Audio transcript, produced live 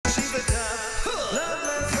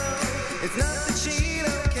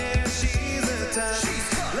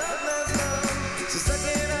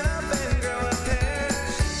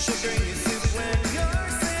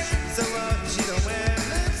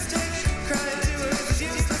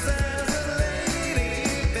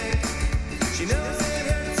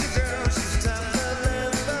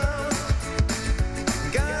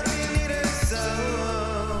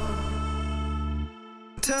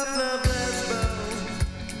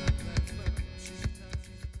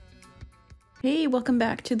Hey, welcome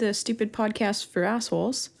back to the stupid podcast for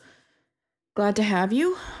assholes. Glad to have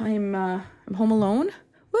you. I'm home alone.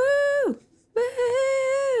 Woo!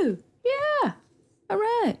 Woo! Yeah! All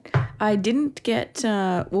right. I didn't get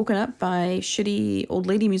woken up by shitty old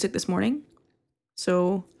lady music this morning,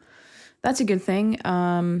 so that's a good thing.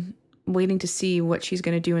 Waiting to see what she's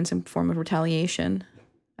going to do in some form of retaliation.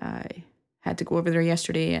 I had to go over there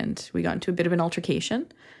yesterday, and we got into a bit of an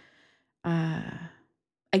altercation.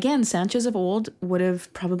 Again, Sanchez of old would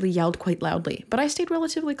have probably yelled quite loudly, but I stayed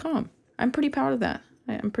relatively calm. I'm pretty proud of that.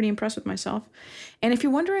 I'm pretty impressed with myself. And if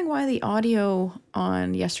you're wondering why the audio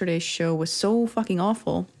on yesterday's show was so fucking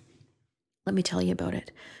awful, let me tell you about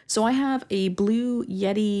it. So I have a Blue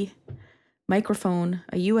Yeti microphone,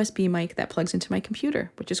 a USB mic that plugs into my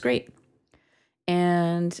computer, which is great.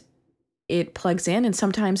 And it plugs in, and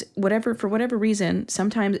sometimes for whatever reason,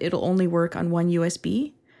 sometimes it'll only work on one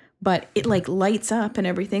USB, but it like lights up and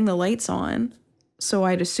everything, the light's on. So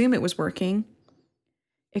I'd assume it was working,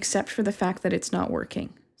 except for the fact that it's not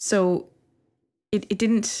working. So it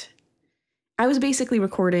didn't, I was basically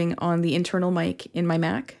recording on the internal mic in my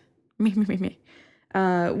Mac,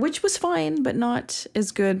 which was fine, but not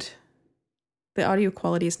as good. The audio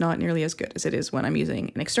quality is not nearly as good as it is when I'm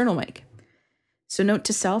using an external mic. So note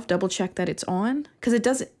to self, double check that it's on,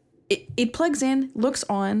 because it plugs in, looks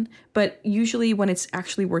on, but usually when it's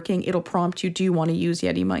actually working, it'll prompt you, do you want to use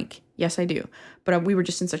Yeti mic? Yes, I do. But we were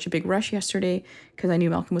just in such a big rush yesterday because I knew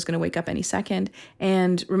Malcolm was going to wake up any second.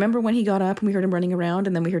 And remember when he got up and we heard him running around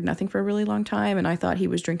and then we heard nothing for a really long time and I thought he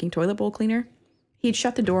was drinking toilet bowl cleaner? He'd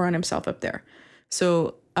shut the door on himself up there.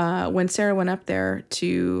 So when Sarah went up there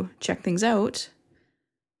to check things out,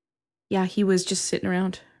 yeah, he was just sitting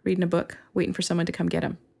around reading a book, waiting for someone to come get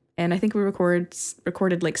him. And I think we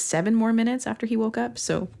recorded like 7 more minutes after he woke up.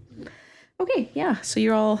 So, okay, yeah. So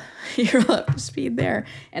you're all up to speed there.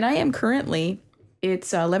 And I am currently,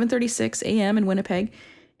 it's 11:36 a.m. in Winnipeg,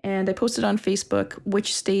 and I posted on Facebook,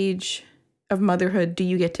 which stage of motherhood do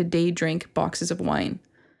you get to day drink boxes of wine?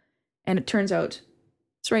 And it turns out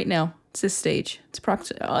it's right now. It's this stage. It's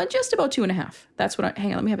approximately just about 2.5. That's what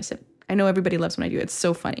hang on, let me have a sip. I know everybody loves when I do it. It's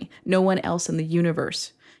so funny. No one else in the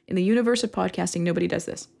universe of podcasting, nobody does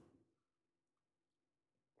this.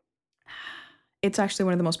 It's actually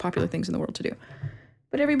one of the most popular things in the world to do.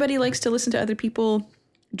 But everybody likes to listen to other people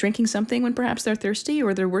drinking something when perhaps they're thirsty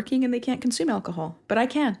or they're working and they can't consume alcohol. But I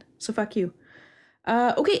can, so fuck you.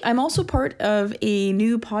 Okay, I'm also part of a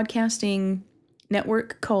new podcasting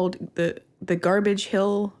network called the Garbage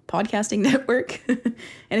Hill Podcasting Network. And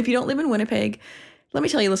if you don't live in Winnipeg, let me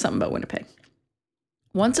tell you something about Winnipeg.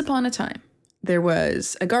 Once upon a time, there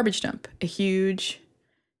was a garbage dump, a huge,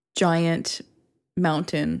 giant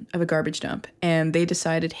mountain of a garbage dump, and they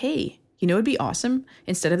decided, hey, you know, it'd be awesome,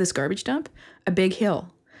 instead of this garbage dump, a big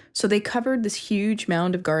hill. So they covered this huge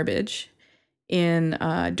mound of garbage in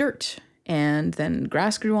dirt, and then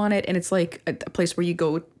grass grew on it, and it's like a place where you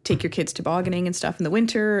go take your kids tobogganing and stuff in the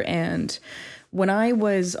winter. And when I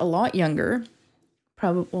was a lot younger,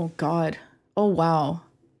 probably, oh wow,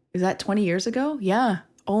 is that 20 years ago? Yeah.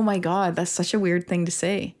 Oh my God, that's such a weird thing to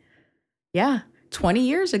say. Yeah. 20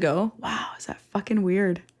 years ago. Wow, is that fucking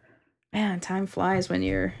weird? Man, time flies when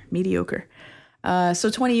you're mediocre. So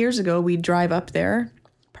 20 years ago, we'd drive up there,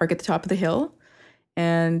 park at the top of the hill,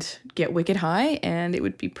 and get wicked high, and it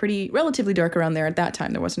would be relatively dark around there at that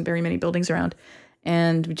time. There wasn't very many buildings around.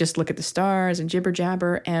 And we just look at the stars and jibber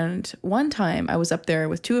jabber. And one time I was up there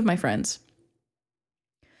with 2 of my friends,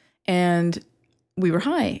 and we were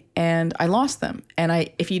high, and I lost them.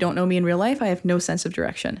 And if you don't know me in real life, I have no sense of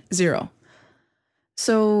direction. 0.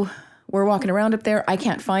 So we're walking around up there. I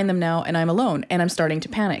can't find them now, and I'm alone. And I'm starting to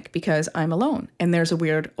panic because I'm alone. And there's a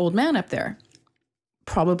weird old man up there,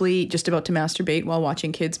 probably just about to masturbate while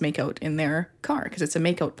watching kids make out in their car, because it's a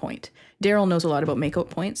makeout point. Daryl knows a lot about makeout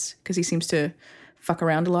points because he seems to fuck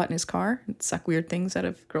around a lot in his car and suck weird things out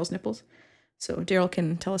of girls' nipples. So Daryl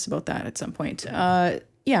can tell us about that at some point.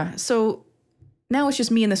 Yeah, so now it's just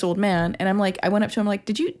me and this old man. And I'm like, I went up to him like,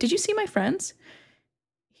 did you see my friends?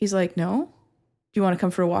 He's like, no. Do you want to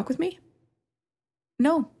come for a walk with me?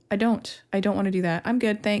 No, I don't. I don't want to do that. I'm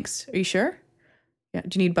good, thanks. Are you sure? Yeah.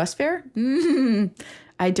 Do you need bus fare?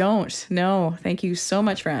 I don't. No, thank you so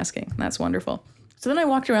much for asking. That's wonderful. So then I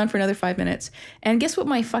walked around for another 5 minutes, and guess what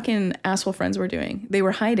my fucking asshole friends were doing? They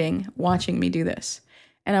were hiding, watching me do this.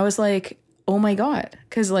 And I was like, oh my God.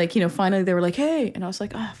 Because like, you know, finally they were like, hey. And I was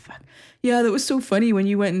like, oh, fuck. Yeah, that was so funny when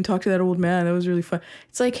you went and talked to that old man. That was really fun.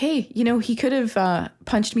 It's like, hey, you know, he could have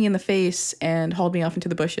punched me in the face and hauled me off into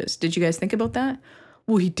the bushes. Did you guys think about that?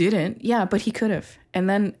 Well, he didn't. Yeah, but he could have. And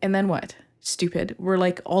then what? Stupid. We're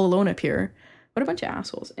like all alone up here. What a bunch of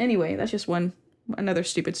assholes. Anyway, that's just another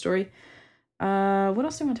stupid story. What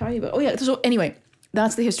else do I want to tell you about? Oh yeah, so anyway,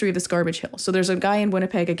 that's the history of this garbage hill. So there's a guy in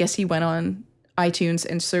Winnipeg, I guess he went on iTunes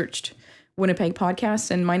and searched Winnipeg podcasts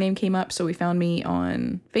and my name came up. So he found me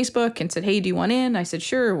on Facebook and said, hey, do you want in? I said,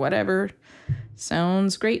 sure, whatever.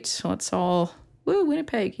 Sounds great. Let's all, woo,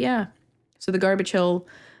 Winnipeg, yeah. So the Garbage Hill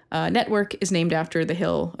network is named after the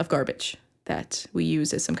hill of garbage that we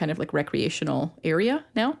use as some kind of like recreational area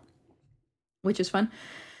now, which is fun.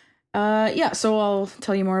 Yeah, so I'll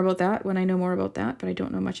tell you more about that when I know more about that, but I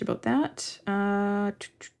don't know much about that.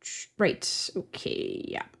 Right, okay,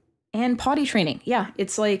 yeah. And potty training. Yeah,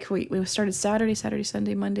 it's like we started Saturday,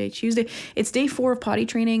 Sunday, Monday, Tuesday. It's day 4 of potty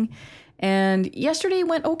training. And yesterday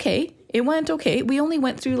went okay. It went okay. We only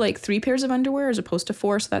went through like 3 pairs of underwear as opposed to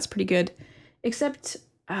 4, so that's pretty good. Except,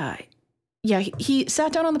 yeah, he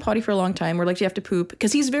sat down on the potty for a long time. We're like, do you have to poop?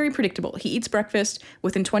 Because he's very predictable. He eats breakfast.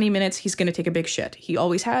 Within 20 minutes, he's going to take a big shit. He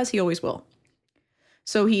always has. He always will.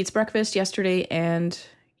 So he eats breakfast yesterday and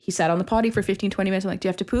he sat on the potty for 15, 20 minutes. I'm like, do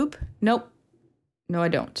you have to poop? Nope. No, I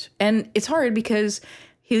don't. And it's hard because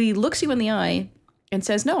he looks you in the eye and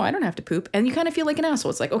says, no, I don't have to poop. And you kind of feel like an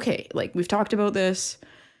asshole. It's like, okay, like we've talked about this.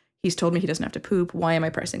 He's told me he doesn't have to poop. Why am I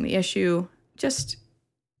pressing the issue? Just,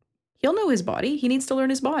 he'll know his body. He needs to learn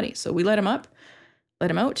his body. So we let him out.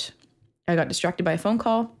 I got distracted by a phone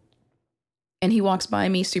call and he walks by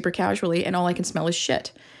me super casually and all I can smell is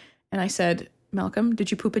shit. And I said, Malcolm, did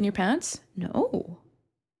you poop in your pants? No.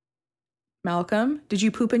 Malcolm, did you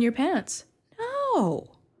poop in your pants? No.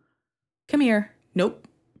 Come here. Nope.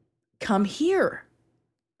 Come here.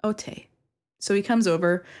 Okay. So he comes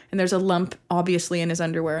over and there's a lump obviously in his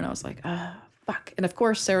underwear and I was like, fuck. And of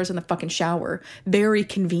course Sarah's in the fucking shower. Very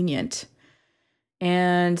convenient.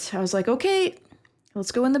 And I was like, okay,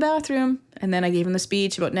 let's go in the bathroom. And then I gave him the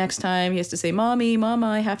speech about next time he has to say, Mama,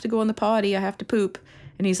 I have to go on the potty. I have to poop.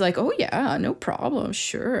 And he's like, oh yeah, no problem.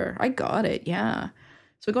 Sure. I got it. Yeah.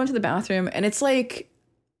 So we go into the bathroom and it's like,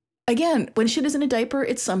 again, when shit is in a diaper,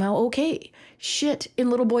 it's somehow okay. Shit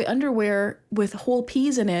in little boy underwear with whole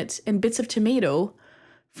peas in it and bits of tomato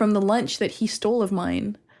from the lunch that he stole of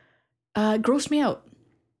mine grossed me out.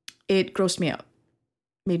 It grossed me out.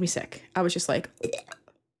 Made me sick. I was just like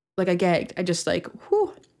I gagged. I just like,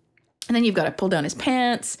 whew. And then you've got to pull down his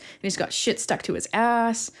pants and he's got shit stuck to his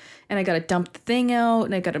ass and I got to dump the thing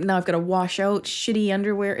out and now I've got to wash out shitty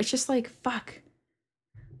underwear. It's just like, fuck.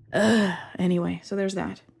 Anyway, so there's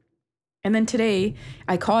that. And then today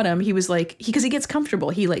I caught him. He was like, because he gets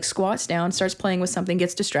comfortable. He like squats down, starts playing with something,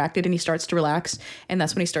 gets distracted, and he starts to relax. And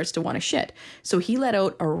that's when he starts to want to shit. So he let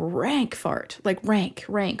out a rank fart, like rank,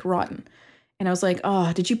 rotten. And I was like,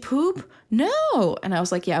 oh, did you poop? No. And I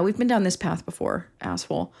was like, yeah, we've been down this path before,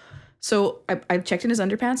 asshole. So I checked in his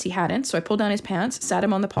underpants. He hadn't. So I pulled down his pants, sat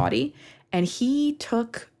him on the potty, and he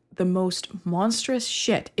took the most monstrous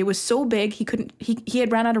shit. It was so big he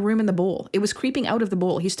had ran out of room in the bowl. It was creeping out of the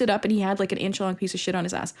bowl. He stood up and he had like an inch long piece of shit on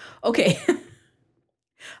his ass. Okay.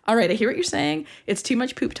 All right, I hear what you're saying. It's too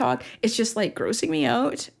much poop talk. It's just like grossing me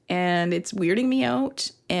out and it's weirding me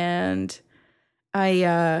out and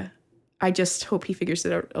I just hope he figures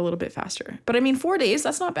it out a little bit faster. But I mean 4 days,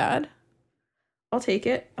 that's not bad. I'll take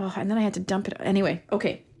it. Oh, and then I had to dump it. Anyway,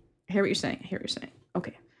 okay. I hear what you're saying.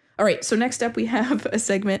 Okay. All right, so next up we have a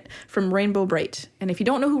segment from Rainbow Bright. And if you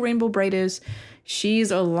don't know who Rainbow Bright is,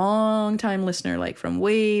 she's a long-time listener, like from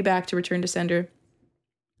way back to Return to Sender.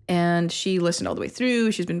 And she listened all the way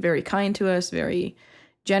through. She's been very kind to us, very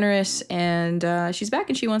generous. And she's back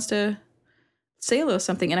and she wants to say a little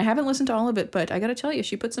something. And I haven't listened to all of it, but I got to tell you,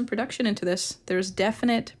 she put some production into this. There's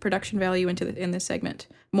definite production value in this segment.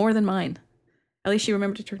 More than mine. At least she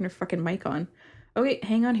remembered to turn her fucking mic on. Okay,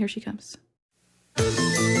 hang on. Here she comes.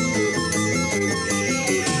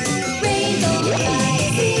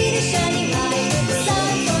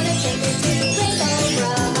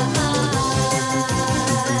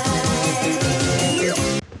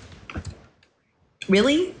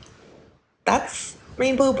 Really? That's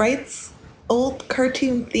Rainbow Bright's old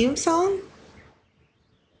cartoon theme song?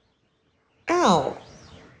 Ow.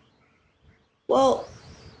 Well,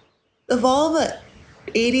 of all the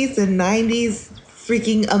 80s and 90s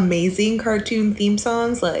freaking amazing cartoon theme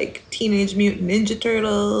songs like Teenage Mutant Ninja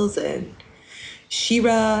Turtles and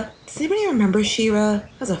She-Ra. Does anybody remember She-Ra?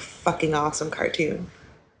 That was a fucking awesome cartoon.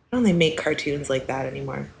 Why don't they make cartoons like that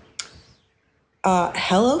anymore?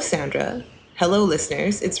 Hello, Sandra. Hello,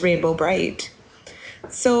 listeners. It's Rainbow Bright.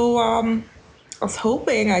 So, I was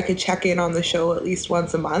hoping I could check in on the show at least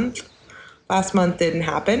once a month. Last month didn't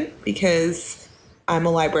happen because I'm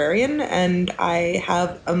a librarian and I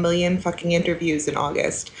have a million fucking interviews in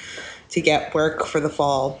August to get work for the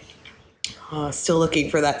fall. Still looking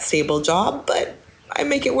for that stable job, but I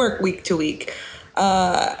make it work week to week.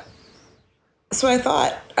 So I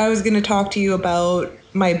thought I was going to talk to you about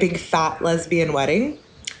my big fat lesbian wedding,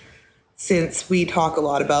 since we talk a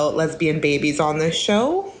lot about lesbian babies on this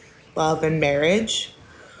show, love and marriage.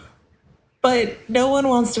 But no one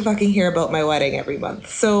wants to fucking hear about my wedding every month.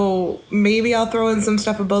 So maybe I'll throw in some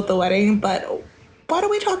stuff about the wedding, but why don't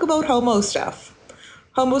we talk about homo stuff?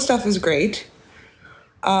 Homo stuff is great.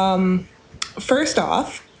 First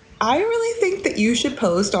off, I really think that you should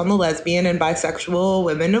post on the Lesbian and Bisexual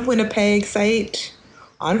Women of Winnipeg site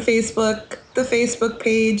on Facebook, the Facebook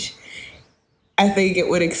page. I think it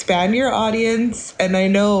would expand your audience, and I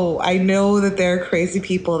know that there are crazy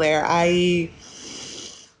people there.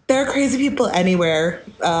 There are crazy people anywhere,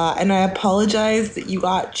 and I apologize that you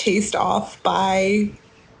got chased off by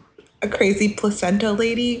a crazy placenta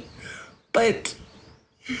lady, but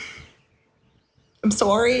I'm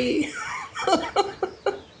sorry.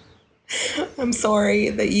 I'm sorry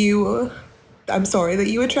that you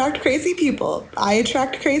attract crazy people. I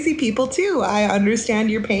attract crazy people too. I understand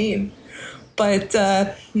your pain. But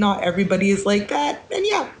not everybody is like that. And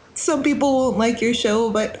yeah, some people won't like your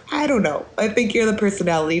show, but I don't know. I think you're the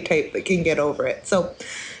personality type that can get over it. So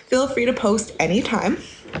feel free to post anytime.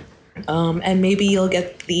 And maybe you'll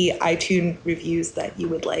get the iTunes reviews that you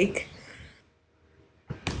would like.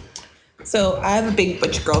 So I have a big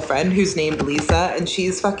butch girlfriend who's named Lisa, and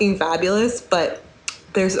she's fucking fabulous, but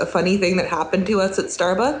there's a funny thing that happened to us at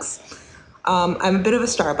Starbucks. I'm a bit of a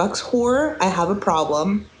Starbucks whore. I have a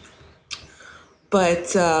problem.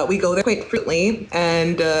 But we go there quite frequently,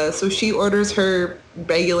 and so she orders her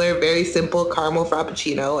regular, very simple caramel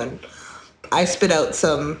frappuccino, and I spit out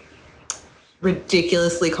some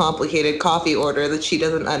ridiculously complicated coffee order that she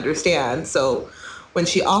doesn't understand. So when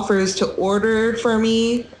she offers to order for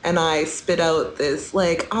me, and I spit out this,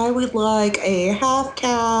 like, I would like a half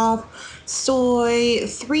calf, soy,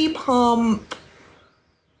 3-pump,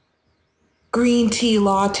 green tea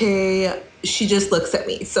latte, she just looks at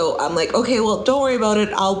me. So I'm like, okay, well, don't worry about it.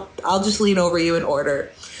 I'll just lean over you and order.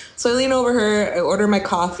 So I lean over her, I order my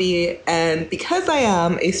coffee, and because I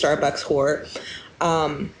am a Starbucks whore,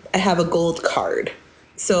 I have a gold card.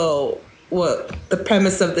 So what the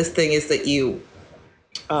premise of this thing is that you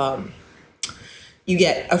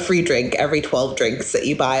get a free drink every 12 drinks that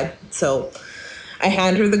you buy. So I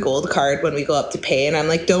hand her the gold card when we go up to pay, and I'm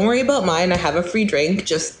like, don't worry about mine. I have a free drink.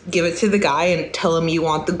 Just give it to the guy and tell him you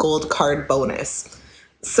want the gold card bonus.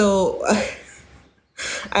 So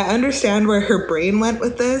I understand where her brain went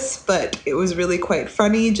with this, but it was really quite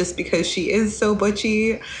funny just because she is so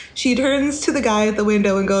butchy. She turns to the guy at the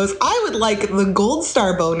window and goes, I would like the gold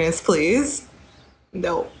star bonus, please.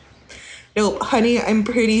 Nope, honey, I'm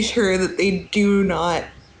pretty sure that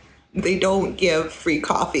they don't give free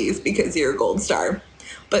coffees because you're a gold star.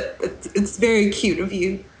 But it's very cute of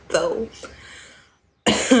you, though.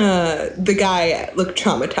 The guy looked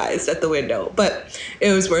traumatized at the window, but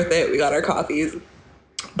it was worth it. We got our coffees.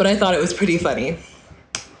 But I thought it was pretty funny.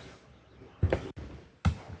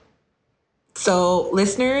 So,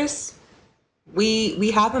 listeners,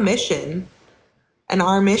 we have a mission, and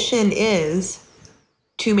our mission is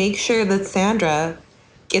to make sure that Sandra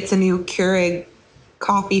gets a new Keurig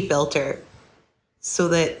coffee filter so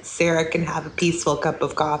that Sarah can have a peaceful cup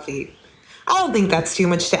of coffee. I don't think that's too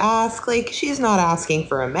much to ask. Like, she's not asking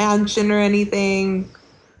for a mansion or anything.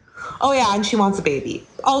 Oh yeah, and she wants a baby.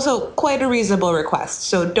 Also, quite a reasonable request.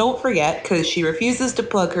 So don't forget, because she refuses to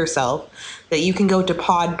plug herself, that you can go to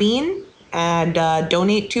Podbean and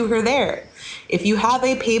donate to her there. If you have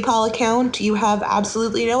a PayPal account, you have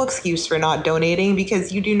absolutely no excuse for not donating,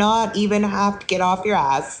 because you do not even have to get off your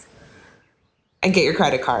ass and get your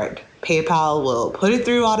credit card. PayPal will put it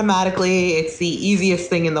through automatically. It's the easiest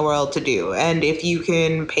thing in the world to do. And if you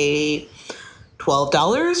can pay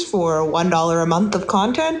 $12 for $1 a month of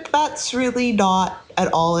content, that's really not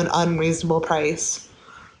at all an unreasonable price.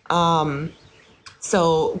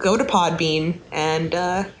 So go to Podbean and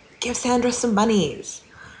give Sandra some monies.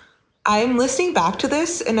 I'm listening back to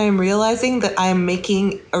this and I'm realizing that I'm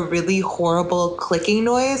making a really horrible clicking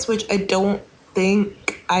noise, which I don't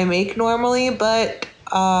think I make normally, but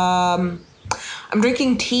I'm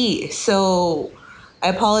drinking tea, so I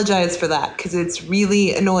apologize for that because it's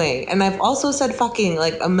really annoying. And I've also said fucking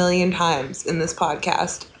like a million times in this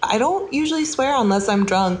podcast. I don't usually swear unless I'm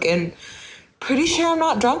drunk, and pretty sure I'm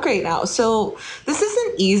not drunk right now. So this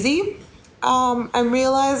isn't easy. I'm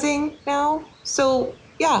realizing now. So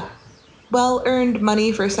yeah, well-earned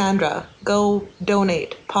money for Sandra. Go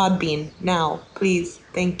donate. Podbean now, please.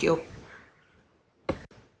 Thank you.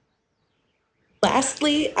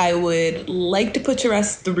 Lastly, I would like to put to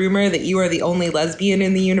rest the rumor that you are the only lesbian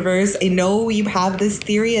in the universe. I know you have this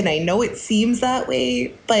theory, and I know it seems that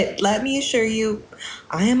way, but let me assure you,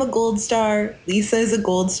 I am a gold star. Lisa is a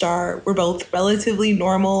gold star. We're both relatively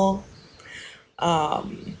normal.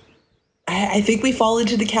 I think we fall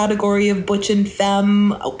into the category of butch and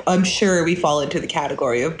femme. I'm sure we fall into the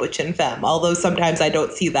category of butch and femme, although sometimes I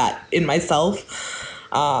don't see that in myself.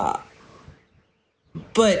 But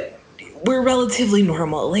we're relatively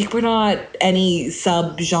normal. Like, we're not any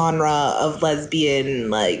subgenre of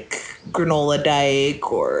lesbian, like granola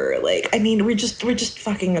dyke, or like, I mean, we're just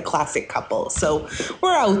fucking a classic couple. So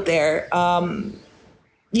we're out there. And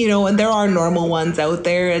there are normal ones out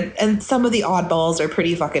there, and some of the oddballs are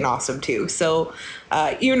pretty fucking awesome too. So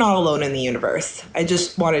you're not alone in the universe. I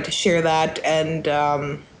just wanted to share that,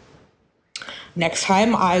 and next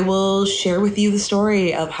time I will share with you the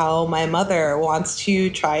story of how my mother wants to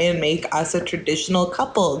try and make us a traditional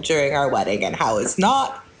couple during our wedding and how it's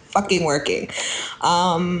not fucking working.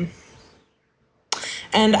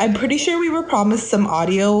 And I'm pretty sure we were promised some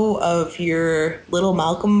audio of your little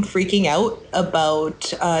Malcolm freaking out about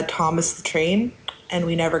Thomas the Train, and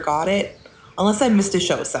we never got it. Unless I missed a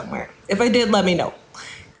show somewhere. If I did, let me know,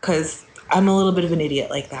 because I'm a little bit of an idiot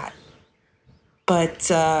like that.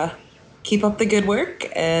 But keep up the good work,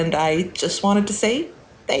 and I just wanted to say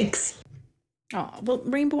thanks. Oh, well,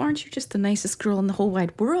 Rainbow, aren't you just the nicest girl in the whole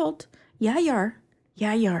wide world? Yeah, you are.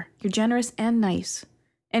 Yeah, you are. You're generous and nice.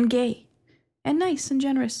 And gay. And nice and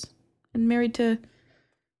generous. And married to...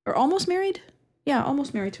 Or almost married? Yeah,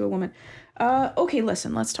 almost married to a woman. Okay,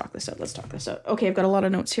 listen, let's talk this out. Okay, I've got a lot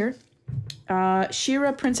of notes here.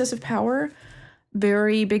 She-Ra, Princess of Power.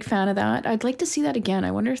 Very big fan of that. I'd like to see that again.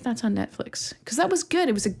 I wonder if that's on Netflix. Because that was good.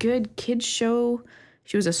 It was a good kid's show.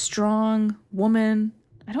 She was a strong woman.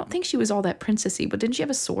 I don't think she was all that princessy, but didn't she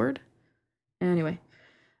have a sword? Anyway.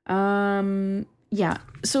 Yeah.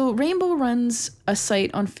 So Rainbow runs a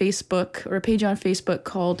site on Facebook, or a page on Facebook,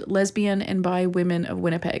 called Lesbian and Bi Women of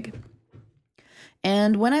Winnipeg.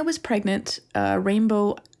 And when I was pregnant,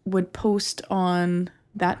 Rainbow would post on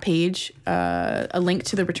that page a link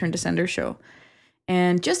to the Return to Sender show.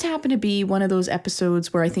 And just happened to be one of those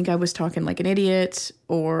episodes where I think I was talking like an idiot,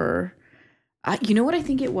 or you know what I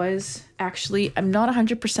think it was? Actually, I'm not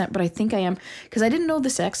 100%, but I think I am, because I didn't know the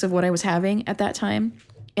sex of what I was having at that time.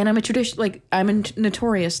 And I'm a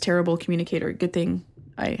notorious terrible communicator. Good thing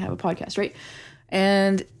I have a podcast, right?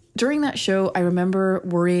 And during that show, I remember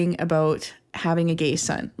worrying about having a gay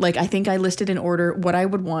son. Like, I think I listed in order what I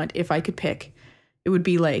would want if I could pick. It would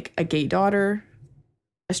be like a gay daughter,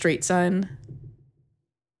 a straight son,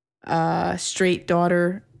 a straight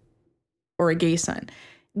daughter, or a gay son,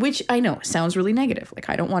 which I know sounds really negative. Like,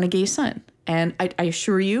 I don't want a gay son. And I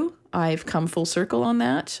assure you, I've come full circle on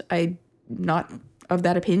that. I'm not of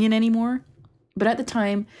that opinion anymore. But at the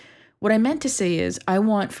time, what I meant to say is I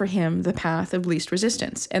want for him the path of least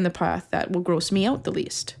resistance and the path that will gross me out the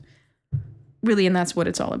least. Really, and that's what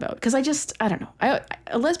it's all about. Because I don't know.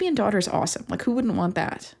 A lesbian daughter is awesome. Like, who wouldn't want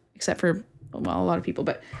that? Except for, well, a lot of people.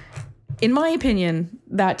 But in my opinion,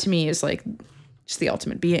 that to me is like just the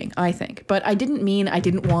ultimate being, I think. But I didn't mean I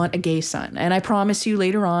didn't want a gay son. And I promise you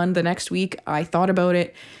later on, the next week, I thought about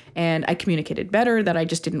it and I communicated better that I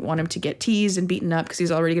just didn't want him to get teased and beaten up because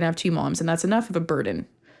he's already going to have 2 moms. And that's enough of a burden.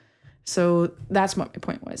 So that's what my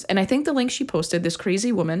point was. And I think the link she posted, this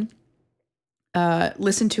crazy woman,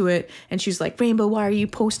 listened to it and she's like, Rainbow, why are you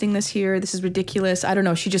posting this here? This is ridiculous. I don't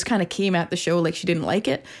know. She just kind of came at the show like she didn't like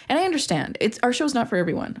it. And I understand. Our show's not for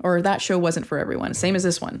everyone, or that show wasn't for everyone. Same as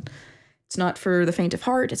this one. It's not for the faint of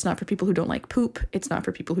heart. It's not for people who don't like poop. It's not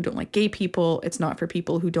for people who don't like gay people. It's not for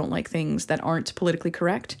people who don't like things that aren't politically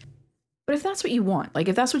correct. But if that's what you want, like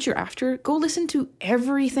if that's what you're after, go listen to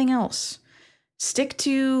everything else. Stick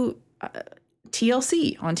to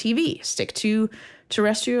TLC on TV. Stick to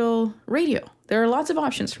terrestrial radio. There are lots of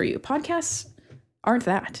options for you. Podcasts aren't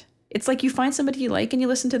that. It's like you find somebody you like and you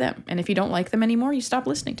listen to them. And if you don't like them anymore, you stop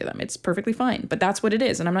listening to them. It's perfectly fine. But that's what it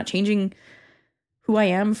is. And I'm not changing who I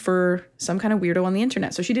am for some kind of weirdo on the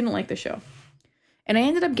internet. So she didn't like the show. And I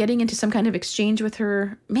ended up getting into some kind of exchange with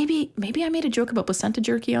her. Maybe I made a joke about placenta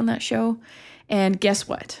jerky on that show. And guess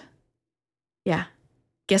what? Yeah.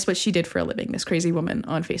 Guess what she did for a living, this crazy woman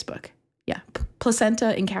on Facebook. Yeah.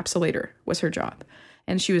 Placenta encapsulator was her job.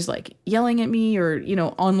 And she was like yelling at me, or, you know,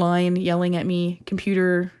 online yelling at me,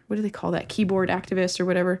 computer, what do they call that? Keyboard activist or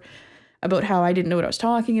whatever, about how I didn't know what I was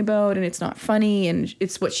talking about and it's not funny and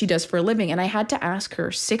it's what she does for a living. And I had to ask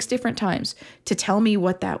her 6 different times to tell me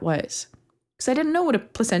what that was, because I didn't know what a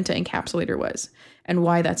placenta encapsulator was and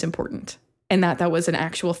why that's important. and that was an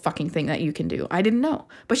actual fucking thing that you can do. I didn't know.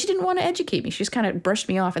 But she didn't want to educate me. She just kind of brushed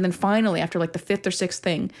me off. And then finally, after like the 5th or 6th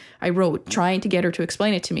thing I wrote, trying to get her to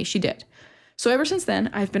explain it to me, she did. So ever since then,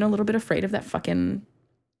 I've been a little bit afraid of that fucking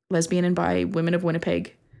lesbian and bi women of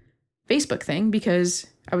Winnipeg Facebook thing, because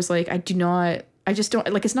I was like, I just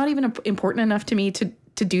don't, like, it's not even important enough to me to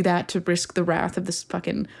do that, to risk the wrath of this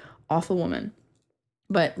fucking awful woman.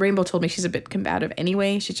 But Rainbow told me she's a bit combative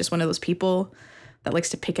anyway. She's just one of those people that likes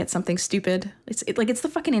to pick at something stupid. It's the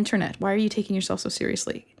fucking internet. Why are you taking yourself so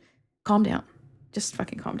seriously? Calm down. Just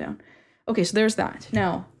fucking calm down. Okay, so there's that.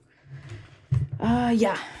 Now,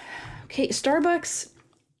 yeah. Okay, Starbucks.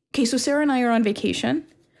 Okay, so Sarah and I are on vacation,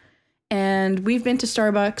 and we've been to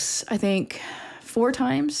Starbucks, I think, 4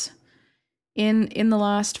 times in the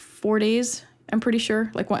last 4 days. I'm pretty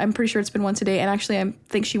sure. I'm pretty sure it's been once a day, and actually, I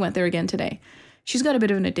think she went there again today. She's got a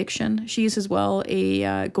bit of an addiction. She's as well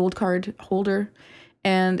a gold card holder.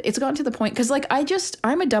 And it's gotten to the point, because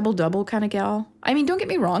I'm a double kind of gal. I mean, don't get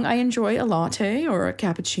me wrong. I enjoy a latte or a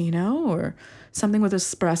cappuccino or something with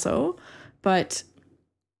espresso, but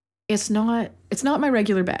it's not my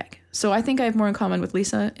regular bag. So I think I have more in common with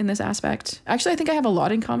Lisa in this aspect. Actually, I think I have a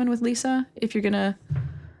lot in common with Lisa, if you're going to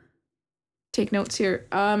take notes here.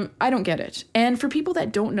 I don't get it. And for people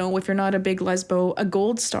that don't know, if you're not a big lesbo, a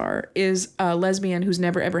gold star is a lesbian who's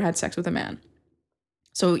never ever had sex with a man.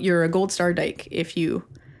 So you're a gold star dyke if you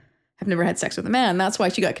have never had sex with a man. That's why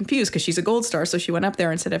she got confused, because she's a gold star. So she went up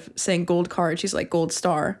there, instead of saying gold card, she's like gold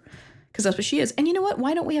star, because that's what she is. And you know what?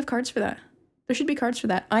 Why don't we have cards for that? There should be cards for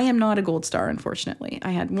that. I am not a gold star, unfortunately.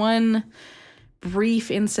 I had one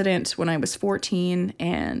brief incident when I was 14,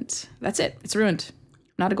 and that's it. It's ruined.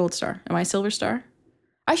 Not a gold star. Am I a silver star?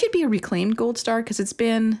 I should be a reclaimed gold star, because it's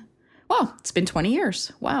been 20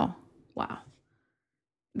 years. Wow.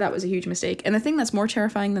 That was a huge mistake. And the thing that's more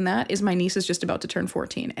terrifying than that is my niece is just about to turn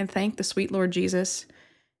 14. And thank the sweet Lord Jesus,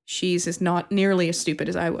 she's not nearly as stupid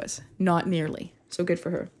as I was. Not nearly. So good for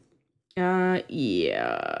her.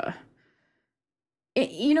 Yeah.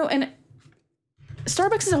 And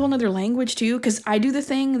Starbucks is a whole nother language too, because I do the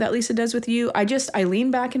thing that Lisa does with you. I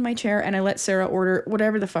lean back in my chair and I let Sarah order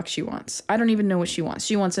whatever the fuck she wants. I don't even know what she wants.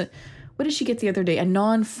 She wants what did she get the other day? A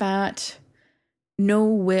non-fat, no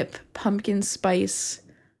whip, pumpkin spice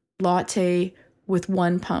latte with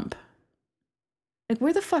 1 pump. Like,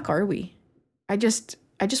 where the fuck are we? I just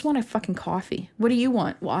want a fucking coffee. What do you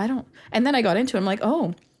want? Well, I don't. And then I got into it. I'm like,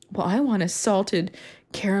 oh, well, I want a salted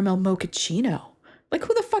caramel mochaccino. Like,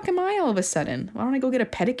 who the fuck am I all of a sudden? Why don't I go get a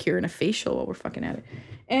pedicure and a facial while we're fucking at it?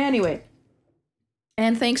 Anyway.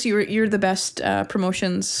 And thanks, you're the best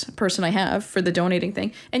promotions person I have for the donating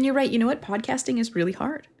thing. And you're right. You know what? Podcasting is really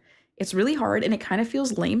hard. It's really hard, and it kind of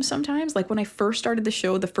feels lame sometimes. Like when I first started the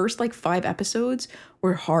show, the first 5 episodes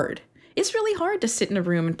were hard. It's really hard to sit in a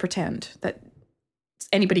room and pretend that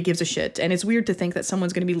anybody gives a shit. And it's weird to think that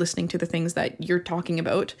someone's going to be listening to the things that you're talking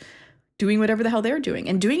about, doing whatever the hell they're doing.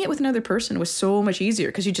 And doing it with another person was so much easier,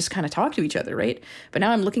 because you just kind of talk to each other, right? But now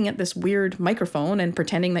I'm looking at this weird microphone and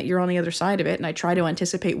pretending that you're on the other side of it, and I try to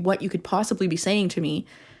anticipate what you could possibly be saying to me,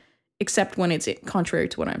 except when it's contrary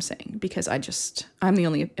to what I'm saying, because I'm the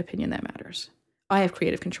only opinion that matters. I have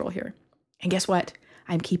creative control here. And guess what?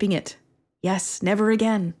 I'm keeping it. Yes, never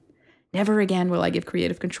again. Never again will I give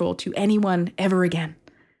creative control to anyone ever again.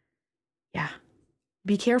 Yeah.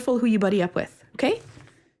 Be careful who you buddy up with, okay?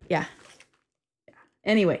 Yeah.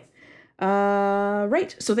 Anyway.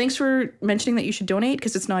 Right. So thanks for mentioning that you should donate,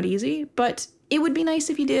 because it's not easy, but it would be nice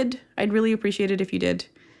if you did. I'd really appreciate it if you did,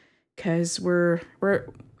 because we're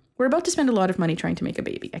about to spend a lot of money trying to make a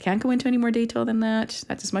baby. I can't go into any more detail than that.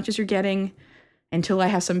 That's as much as you're getting until I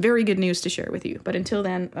have some very good news to share with you. But until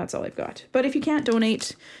then, that's all I've got. But if you can't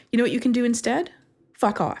donate, you know what you can do instead?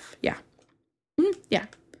 Fuck off. Yeah. Yeah.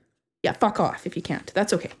 Yeah, fuck off if you can't.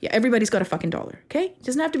 That's okay. Yeah, everybody's got a fucking dollar, okay? It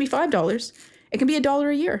doesn't have to be $5. It can be $1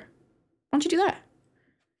 a year. Why don't you do that?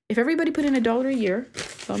 If everybody put in $1 a year,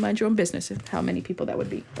 well, mind your own business of how many people that would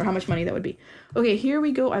be, or how much money that would be. Okay, here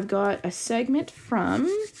we go. I've got a segment from,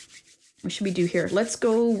 what should we do here? Let's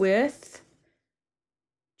go with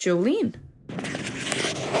Jolene.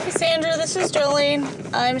 Hey Sandra, this is Jolene.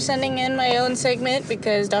 I'm sending in my own segment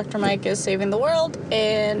because Dr. Mike is saving the world,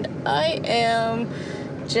 and I am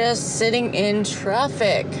just sitting in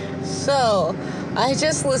traffic. So I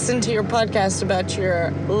just listened to your podcast about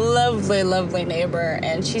your lovely, lovely neighbor,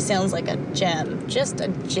 and she sounds like a gem, just a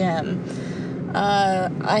gem.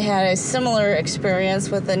 I had a similar experience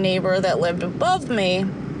with a neighbor that lived above me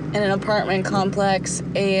in an apartment complex,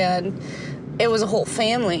 and it was a whole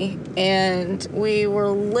family, and we were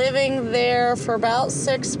living there for about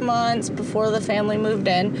 6 months before the family moved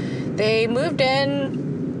in. They moved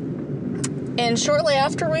in And shortly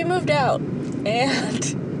after, we moved out.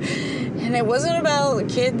 And it wasn't about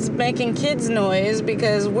kids making kids noise,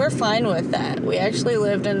 because we're fine with that. We actually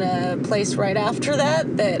lived in a place right after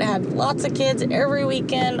that had lots of kids every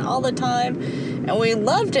weekend, all the time. And we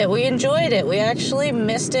loved it. We enjoyed it. We actually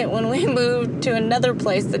missed it when we moved to another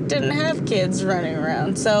place that didn't have kids running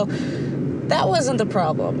around. So that wasn't the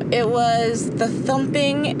problem. It was the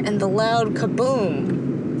thumping and the loud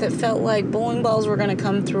kaboom that felt like bowling balls were going to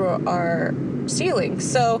come through our ceiling.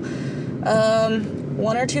 So,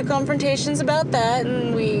 one or two confrontations about that,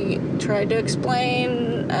 and we tried to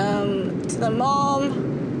explain to the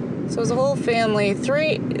mom. So it was a whole family,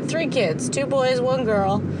 three kids, 2 boys, 1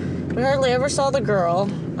 girl. We hardly ever saw the girl,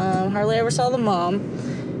 hardly ever saw the mom,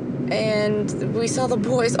 and we saw the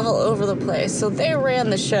boys all over the place. So they ran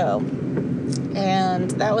the show, and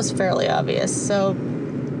that was fairly obvious. So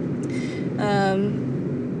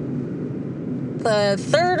the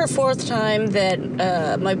 3rd or 4th time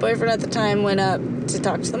that my boyfriend at the time went up to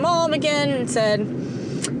talk to the mom again and said,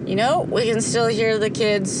 you know, we can still hear the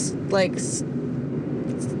kids, like,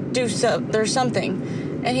 there's something.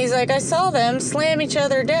 And he's like, I saw them slam each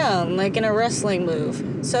other down, like in a wrestling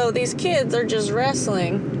move. So these kids are just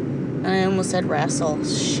wrestling. I almost said wrestle.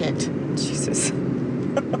 Shit. Jesus.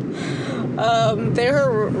 They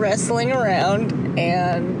were wrestling around,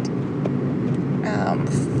 and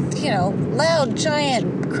loud,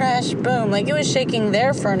 giant crash, boom. Like, it was shaking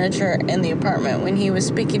their furniture in the apartment when he was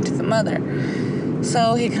speaking to the mother.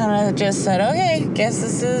 So he kind of just said, okay, guess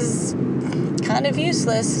this is kind of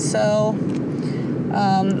useless. So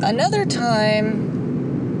another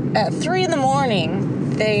time at 3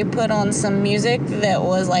 a.m, they put on some music that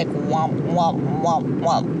was like womp, womp, womp,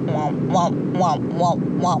 womp, womp, womp, womp, womp,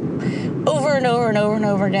 womp, over and over and over and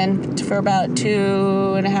over again for about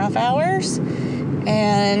 2.5 hours.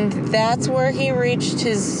 And that's where he reached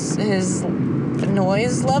his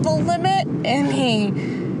noise level limit, and he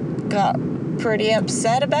got pretty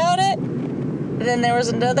upset about it. Then there was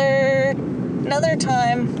another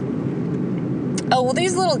time. Oh, well,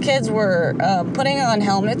 these little kids were putting on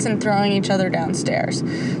helmets and throwing each other downstairs.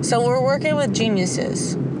 So we're working with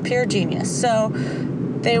geniuses, pure genius. So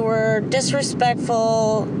they were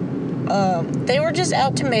disrespectful. They were just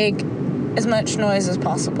out to make as much noise as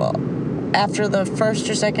possible. After the first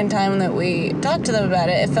or second time that we talked to them about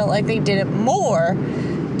it, it felt like they did it more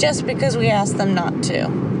just because we asked them not to.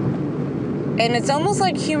 And it's almost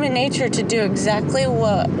like human nature to do exactly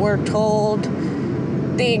what we're told,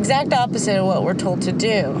 the exact opposite of what we're told to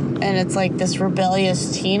do. And it's like this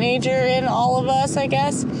rebellious teenager in all of us, I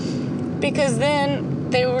guess, because then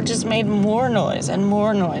they were just made more noise and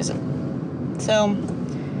more noise. So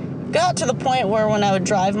got to the point where when I would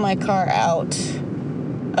drive my car out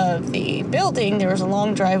of the building, there was a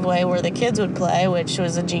long driveway where the kids would play, which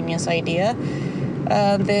was a genius idea.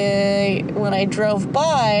 When I drove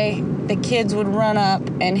by, the kids would run up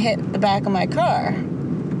and hit the back of my car.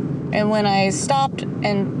 And when I stopped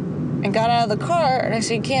and got out of the car, and I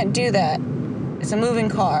said, you can't do that. It's a moving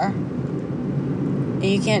car.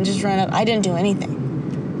 You can't just run up. I didn't do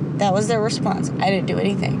anything. That was their response. I didn't do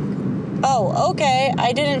anything. Oh, okay,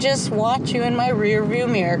 I didn't just watch you in my rear view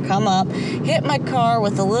mirror come up, hit my car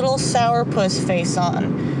with a little sourpuss face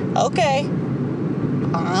on. Okay,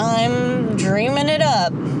 I'm dreaming it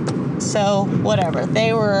up. So, whatever.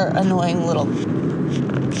 They were annoying little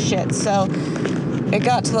shit. So, it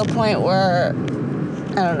got to the point where,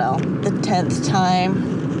 I don't know, the 10th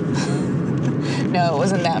time. No, it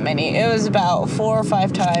wasn't that many. It was about 4 or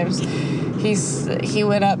 5 times. He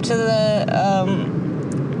went up to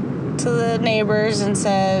the neighbors and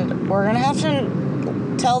said, we're gonna have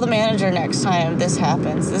to tell the manager next time this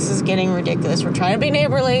happens. This is getting ridiculous. We're trying to be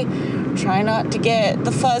neighborly, try not to get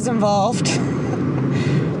the fuzz involved,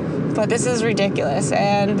 but this is ridiculous.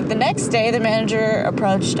 And the next day, the manager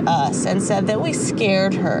approached us and said that we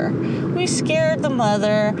scared her. We scared the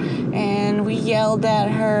mother, and we yelled at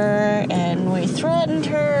her, and we threatened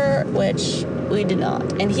her, which we did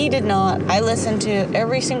not. And he did not. I listened to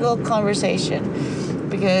every single conversation,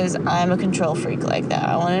 because I'm a control freak like that.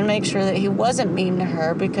 I wanted to make sure that he wasn't mean to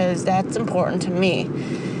her, because that's important to me.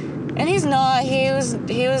 And he's not. He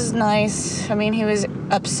was nice. I mean, he was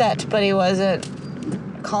upset, but he wasn't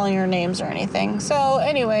calling her names or anything. So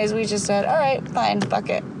anyways, we just said, all right, fine, fuck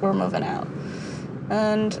it, we're moving out.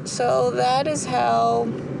 And so that is how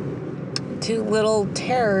 2 little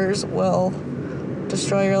terrors will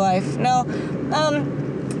destroy your life. No,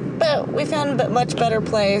 but we found a much better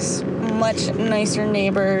place, much nicer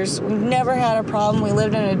neighbors. We've never had a problem. We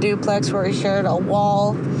lived in a duplex where we shared a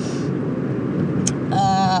wall.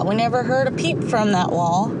 We never heard a peep from that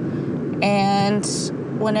wall. And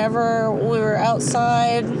whenever we were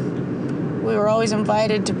outside, we were always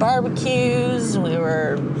invited to barbecues. We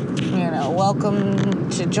were, welcome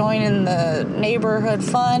to join in the neighborhood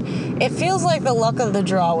fun. It feels like the luck of the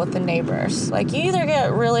draw with the neighbors. Like, you either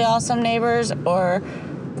get really awesome neighbors or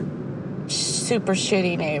super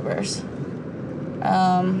shitty neighbors.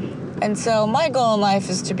 And so my goal in life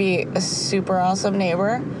is to be a super awesome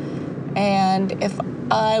neighbor. And if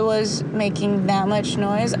I was making that much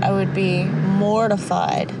noise, I would be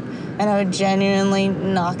mortified. And I would genuinely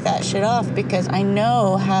knock that shit off, because I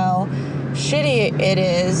know how shitty it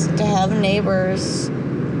is to have neighbors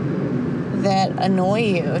that annoy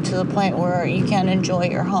you to the point where you can't enjoy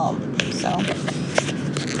your home. So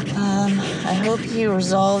I hope you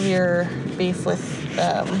resolve your beef with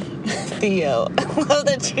Theo. I love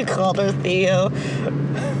that you called her Theo.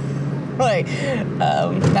 Like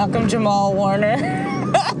Malcolm Jamal Warner.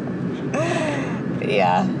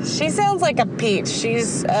 Yeah, she sounds like a peach.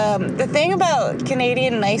 She's, the thing about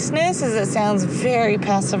Canadian niceness is it sounds very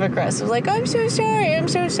passive-aggressive. Like, I'm so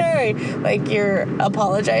sorry. Like, you're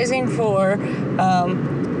apologizing for,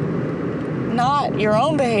 not your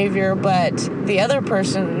own behavior, but the other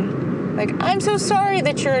person. Like, I'm so sorry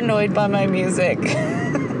that you're annoyed by my music.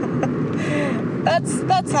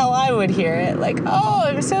 That's how I would hear it. Like, oh,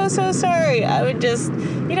 I'm so sorry. I would just,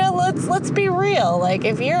 let's be real. Like,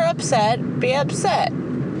 if you're upset, be upset.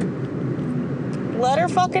 Let her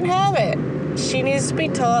fucking have it. She needs to be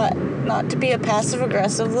taught not to be a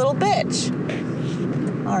passive-aggressive little bitch.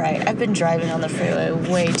 All right, I've been driving on the freeway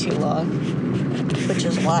way too long, which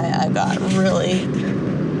is why I got really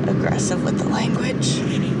aggressive with the language.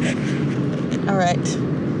 All right,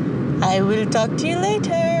 I will talk to you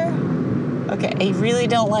later. Okay, I really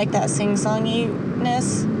don't like that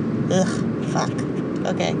sing-songiness. Ugh, fuck.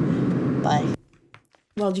 Okay, bye.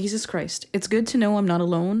 Well, Jesus Christ, it's good to know I'm not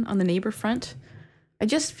alone on the neighbor front. I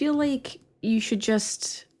just feel like you should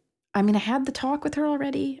I had the talk with her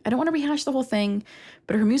already. I don't want to rehash the whole thing,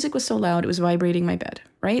 but her music was so loud, it was vibrating my bed,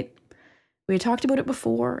 right? We had talked about it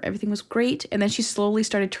before, everything was great, and then she slowly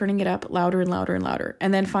started turning it up louder and louder and louder.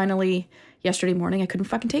 And then finally, yesterday morning, I couldn't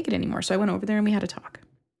fucking take it anymore, so I went over there and we had a talk.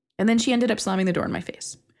 And then she ended up slamming the door in my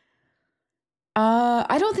face.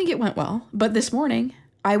 I don't think it went well, but this morning,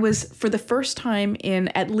 I was, for the first time in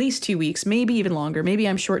at least 2 weeks, maybe even longer, maybe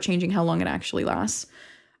I'm shortchanging how long it actually lasts,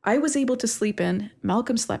 I was able to sleep in.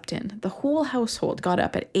 Malcolm slept in. The whole household got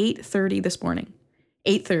up at 8:30 this morning.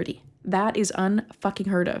 8:30. That is unfucking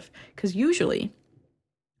heard of. Because usually,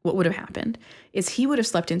 what would have happened is he would have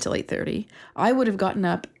slept until 8:30. I would have gotten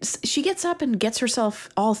up. She gets up and gets herself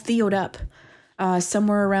all Theo'd up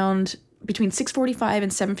somewhere around between 6:45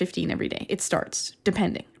 and 7:15 every day. It starts,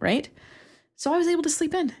 depending, right? So I was able to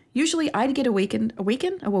sleep in. Usually I'd get woke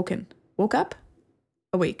up,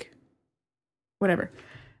 awake, whatever,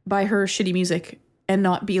 by her shitty music and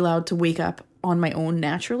not be allowed to wake up on my own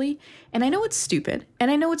naturally. And I know it's stupid,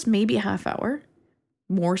 and I know it's maybe a half hour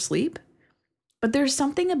more sleep, but there's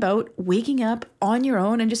something about waking up on your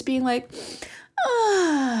own and just being like,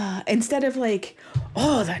 instead of like,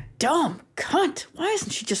 oh, that dumb cunt, why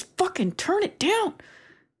doesn't she just fucking turn it down?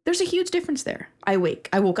 There's a huge difference there. I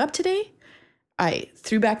woke up today, I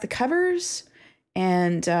threw back the covers,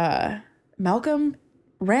 and Malcolm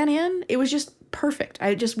ran in. It was just perfect.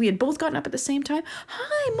 We had both gotten up at the same time.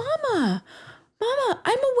 Hi, Mama,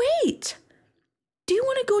 I'm awake. Do you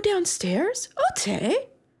want to go downstairs? Okay.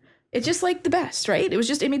 It's just like the best, right?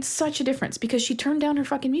 It made such a difference because she turned down her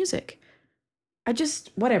fucking music.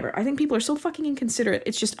 Whatever. I think people are so fucking inconsiderate.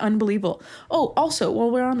 It's just unbelievable. Oh, also,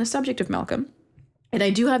 while we're on the subject of Malcolm, and I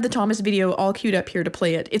do have the Thomas video all queued up here to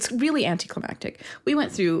play it. It's really anticlimactic. We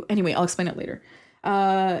went through, anyway, I'll explain it later.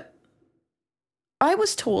 I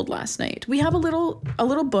was told last night, we have a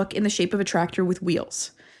little book in the shape of a tractor with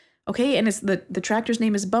wheels. Okay, and it's the tractor's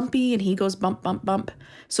name is Bumpy, and he goes bump, bump, bump.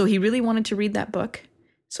 So he really wanted to read that book.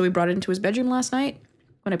 So we brought it into his bedroom last night.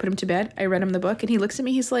 When I put him to bed, I read him the book, and he looks at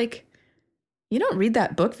me, he's like, you don't read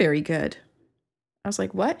that book very good. I was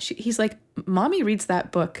like, what? He's like, Mommy reads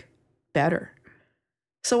that book better.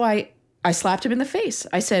 So I slapped him in the face.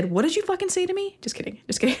 I said, what did you fucking say to me? Just kidding.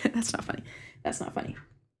 That's not funny.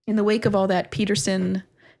 In the wake of all that Peterson,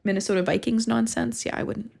 Minnesota Vikings nonsense, yeah, I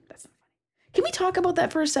wouldn't. That's not funny. Can we talk about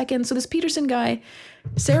that for a second? So this Peterson guy,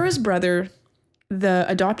 Sarah's brother, the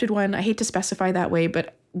adopted one, I hate to specify that way,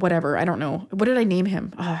 but whatever, I don't know. What did I name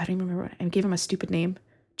him? I don't even remember. I gave him a stupid name.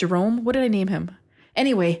 Jerome? What did I name him?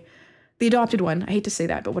 Anyway, the adopted one, I hate to say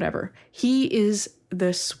that, but whatever. He is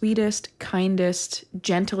the sweetest, kindest,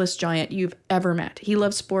 gentlest giant you've ever met. He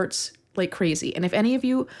loves sports like crazy. And if any of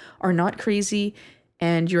you are not crazy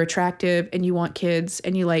and you're attractive and you want kids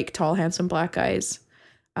and you like tall, handsome black guys,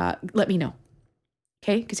 let me know.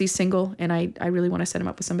 Okay? Because he's single and I really want to set him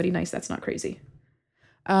up with somebody nice. That's not crazy.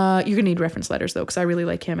 You're going to need reference letters though, because I really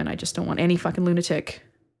like him and I just don't want any fucking lunatic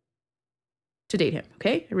to date him.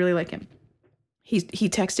 Okay? I really like him. He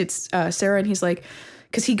texted Sarah and he's like,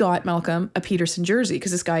 because he got Malcolm a Peterson jersey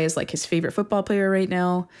because this guy is like his favorite football player right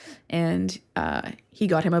now. And he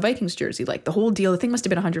got him a Vikings jersey. Like the whole deal, the thing must have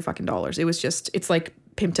been $100 fucking. It was just, it's like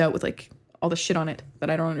pimped out with like all the shit on it that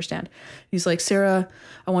I don't understand. He's like, Sarah,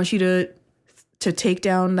 I want you to take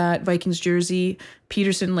down that Vikings jersey.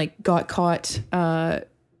 Peterson like got caught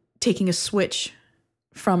taking a switch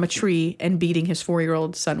from a tree and beating his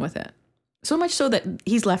 4-year-old son with it. So much so that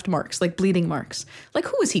he's left marks, like bleeding marks. Like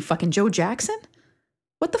who is he, fucking Joe Jackson?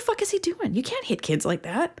 What the fuck is he doing? You can't hit kids like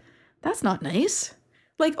that. That's not nice.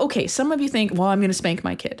 Like, okay, some of you think, well, I'm going to spank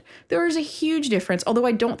my kid. There is a huge difference, although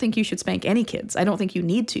I don't think you should spank any kids. I don't think you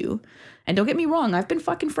need to. And don't get me wrong, I've been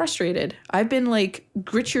fucking frustrated. I've been like,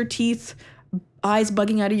 grit your teeth, eyes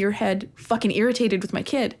bugging out of your head, fucking irritated with my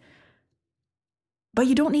kid. But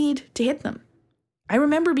you don't need to hit them. I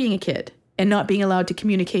remember being a kid and not being allowed to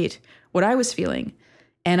communicate what I was feeling,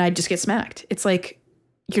 and I'd just get smacked. It's like,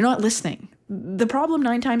 you're not listening. The problem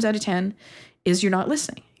 9 times out of 10 is you're not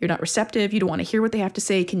listening. You're not receptive. You don't want to hear what they have to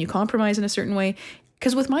say. Can you compromise in a certain way?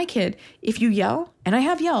 Because with my kid, if you yell, and I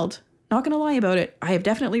have yelled, not going to lie about it, I have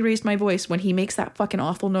definitely raised my voice when he makes that fucking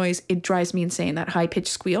awful noise. It drives me insane, that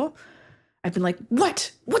high-pitched squeal. I've been like,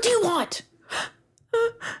 what? What do you want?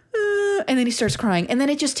 And then he starts crying. And then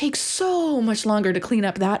it just takes so much longer to clean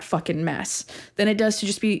up that fucking mess than it does to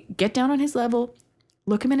just get down on his level,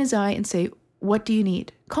 look him in his eye and say, what do you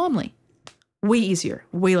need? Calmly. Way easier,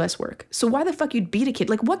 way less work. So why the fuck you'd beat a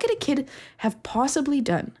kid? Like, what could a kid have possibly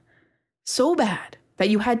done so bad that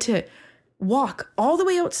you had to walk all the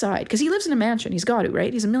way outside? Because he lives in a mansion. He's got to,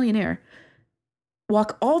 right? He's a millionaire.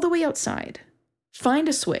 Walk all the way outside, find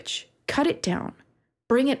a switch, cut it down,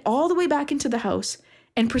 bring it all the way back into the house,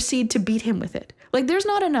 and proceed to beat him with it. Like, there's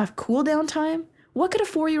not enough cool down time. What could a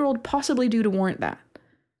 4-year-old possibly do to warrant that?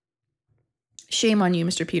 Shame on you,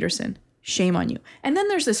 Mr. Peterson. Shame on you. And then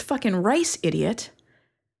there's this fucking Rice idiot.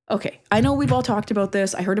 Okay, I know we've all talked about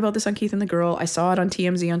this. I heard about this on Keith and the Girl. I saw it on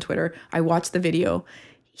TMZ on Twitter. I watched the video.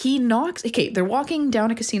 He knocks, okay, they're walking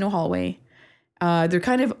down a casino hallway. They're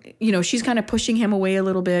kind of, she's kind of pushing him away a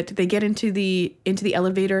little bit. They get into the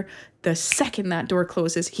elevator. The second that door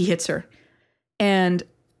closes, he hits her. And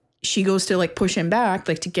she goes to like push him back,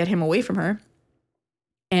 like to get him away from her.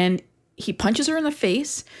 And he punches her in the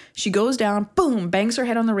face. She goes down, boom, bangs her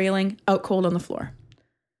head on the railing, out cold on the floor.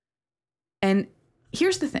 And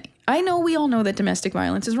here's the thing. I know we all know that domestic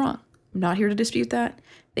violence is wrong. I'm not here to dispute that.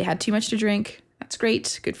 They had too much to drink. That's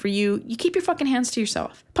great. Good for you. You keep your fucking hands to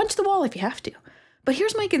yourself. Punch the wall if you have to. But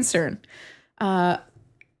here's my concern.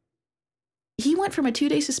 He went from a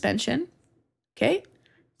 2-day suspension, okay,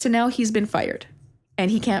 to now he's been fired.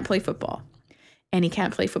 And he can't play football. And he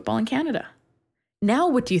can't play football in Canada. Now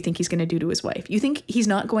what do you think he's going to do to his wife? You think he's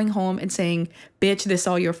not going home and saying, bitch, this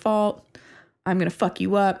all your fault. I'm going to fuck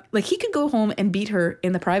you up. Like, he could go home and beat her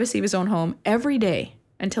in the privacy of his own home every day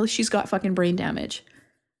until she's got fucking brain damage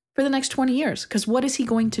for the next 20 years. Because what is he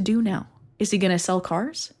going to do now? Is he going to sell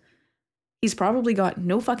cars? He's probably got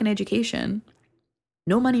no fucking education,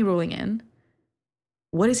 no money rolling in.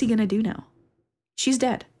 What is he going to do now? She's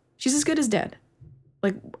dead. She's as good as dead.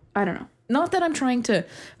 Like, I don't know. Not that I'm trying to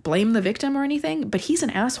blame the victim or anything, but he's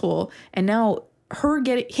an asshole. And now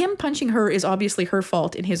him punching her is obviously her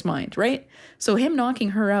fault in his mind, right? So him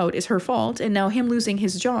knocking her out is her fault. And now him losing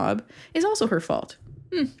his job is also her fault.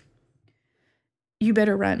 You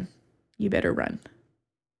better run. You better run.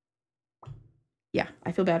 Yeah,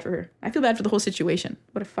 I feel bad for her. I feel bad for the whole situation.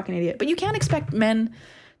 What a fucking idiot. But you can't expect men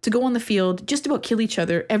to go on the field, just about kill each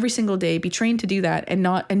other every single day, be trained to do that,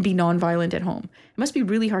 and be nonviolent at home. It must be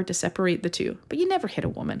really hard to separate the two. But you never hit a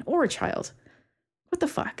woman or a child. What the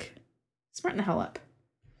fuck? Smarten the hell up.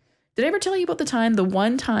 Did I ever tell you about the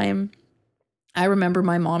one time I remember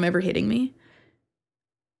my mom ever hitting me?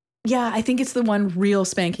 Yeah, I think it's the one real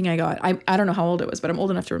spanking I got. I don't know how old I was, but I'm old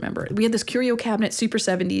enough to remember. We had this curio cabinet, super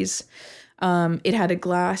 70s. It had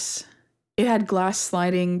glass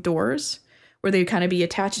sliding doors where they'd kind of be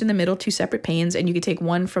attached in the middle, 2 separate panes, and you could take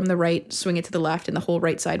one from the right, swing it to the left, and the whole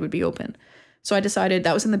right side would be open. So I decided,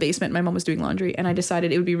 that was in the basement, my mom was doing laundry, and I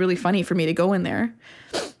decided it would be really funny for me to go in there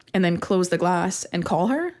and then close the glass and call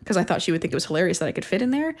her, because I thought she would think it was hilarious that I could fit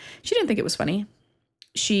in there. She didn't think it was funny.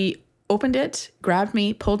 She opened it, grabbed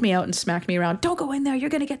me, pulled me out, and smacked me around. Don't go in there,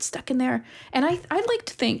 you're going to get stuck in there. And I like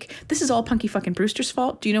to think this is all Punky fucking Brewster's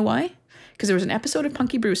fault. Do you know why? Because there was an episode of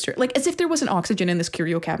Punky Brewster, like as if there wasn't oxygen in this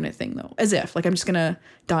curio cabinet thing though, as if like I'm just gonna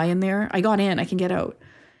die in there. I got in, I can get out.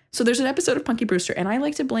 So there's an episode of Punky Brewster, and I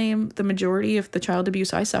like to blame the majority of the child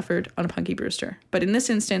abuse I suffered on Punky Brewster. But in this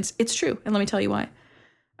instance, it's true. And let me tell you why.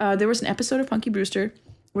 There was an episode of Punky Brewster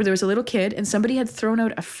where there was a little kid and somebody had thrown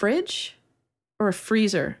out a fridge or a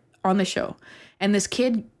freezer on the show. And this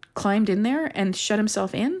kid climbed in there and shut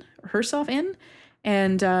himself in, or herself in.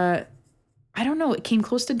 And I don't know, it came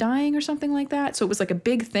close to dying or something like that. So it was like a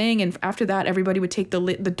big thing. And after that, everybody would take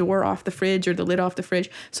the door off the fridge or the lid off the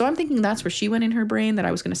fridge. So I'm thinking that's where she went in her brain, that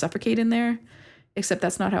I was going to suffocate in there. Except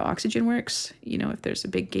that's not how oxygen works. You know, if there's a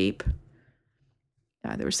big gape.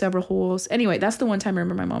 There were several holes. Anyway, that's the one time I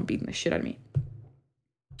remember my mom beating the shit out of me.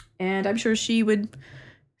 And I'm sure she would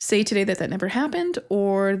say today that never happened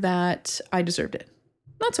or that I deserved it.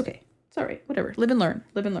 That's okay. It's all right. Whatever. Live and learn.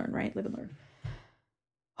 Live and learn, right? Live and learn.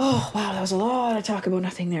 Oh, wow, that was a lot of talk about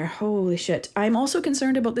nothing there. Holy shit. I'm also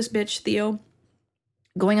concerned about this bitch, Theo,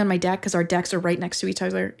 going on my deck because our decks are right next to each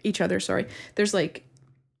other. Sorry. Like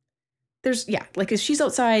if she's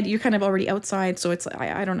outside, you're kind of already outside. So it's,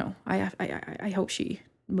 I don't know. I hope she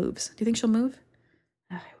moves. Do you think she'll move?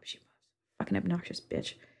 I hope she moves. Fucking obnoxious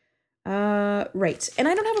bitch. Right. And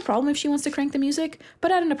I don't have a problem if she wants to crank the music,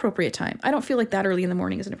 but at an appropriate time. I don't feel like that early in the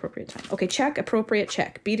morning is an appropriate time. Okay, check. Appropriate,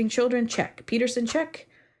 check. Beating children, check. Peterson, check.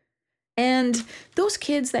 And those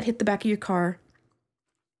kids that hit the back of your car,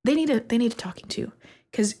 they need a talking to,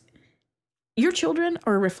 because your children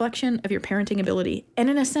are a reflection of your parenting ability, and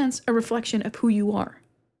in a sense, a reflection of who you are.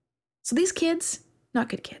 So these kids, not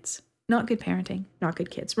good kids, not good parenting, not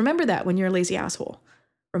good kids. Remember that when you're a lazy asshole.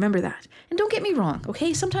 Remember that. And don't get me wrong,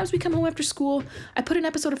 okay? Sometimes we come home after school, I put an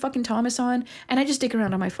episode of fucking Thomas on, and I just dig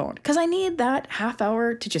around on my phone, because I need that half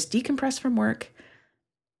hour to just decompress from work,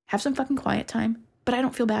 have some fucking quiet time, but I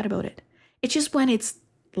don't feel bad about it. It's just when it's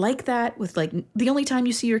like that, with like the only time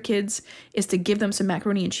you see your kids is to give them some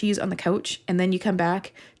macaroni and cheese on the couch, and then you come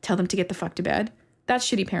back, tell them to get the fuck to bed. That's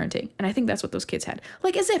shitty parenting. And I think that's what those kids had.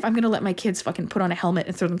 Like, as if I'm going to let my kids fucking put on a helmet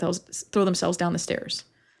and throw themselves down the stairs.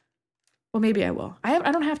 Well, maybe I will.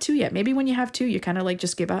 I don't have to yet. Maybe when you have to, you kind of like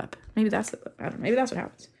just give up. Maybe that's what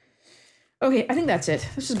happens. Okay, I think that's it.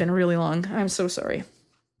 This has been really long. I'm so sorry.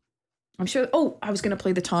 I'm sure. Oh, I was going to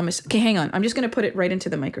play the Thomas. Okay, hang on. I'm just going to put it right into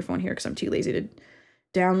the microphone here because I'm too lazy to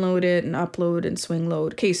download it and upload and swing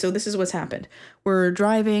load. Okay, so this is what's happened. We're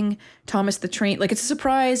driving Thomas the train. Like, it's a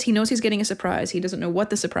surprise. He knows he's getting a surprise. He doesn't know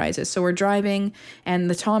what the surprise is. So we're driving, and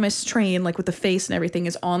the Thomas train, like with the face and everything,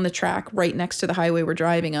 is on the track right next to the highway we're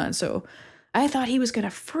driving on. So I thought he was going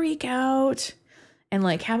to freak out and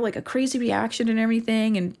like have like a crazy reaction and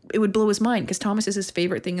everything. And it would blow his mind because Thomas is his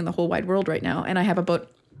favorite thing in the whole wide world right now. And I have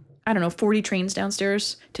about, 40 trains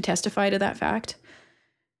downstairs to testify to that fact.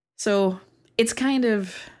 So it's kind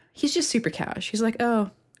of, he's just super cash. He's like, oh,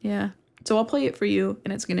 yeah. So I'll play it for you,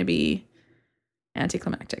 and it's going to be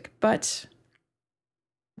anticlimactic. But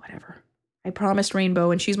whatever. I promised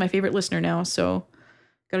Rainbow, and she's my favorite listener now, so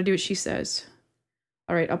got to do what she says.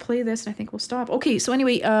 All right, I'll play this, and I think we'll stop. Okay, so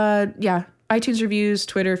anyway, yeah. iTunes reviews,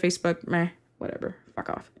 Twitter, Facebook, meh, whatever.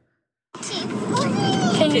 Fuck off.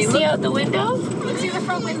 Can you see out the window? Let's see the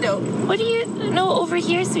front window. What do you... No, over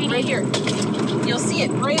here, sweetie. Right here. You'll see it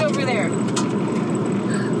right over there.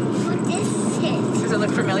 What is it? Does it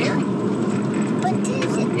look familiar? What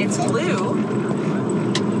is it? It's blue.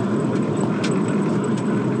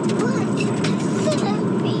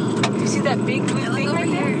 What? Do you see that big blue thing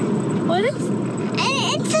right there? What is...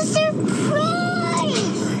 And it's a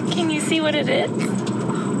surprise! Can you see what it is?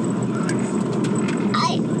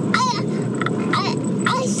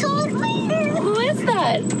 I saw it later. Who is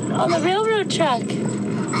that? On the railroad track.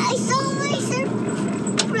 I saw my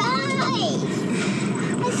surprise.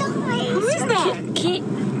 I saw my Who is that?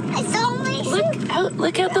 I saw my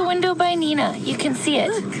Look out the window by Nina. You can see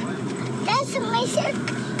it. Look, that's my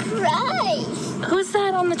surprise. Who's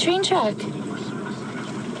that on the train track?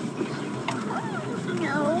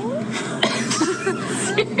 No.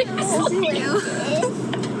 Seriously?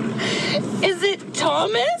 Is it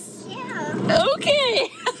Thomas? Yeah.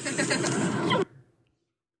 Okay.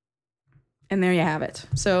 And there you have it.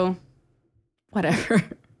 So, whatever.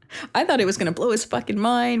 I thought it was going to blow his fucking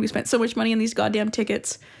mind. We spent so much money on these goddamn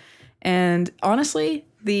tickets. And honestly,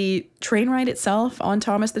 the train ride itself on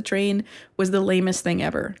Thomas the Train was the lamest thing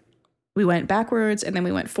ever. We went backwards and then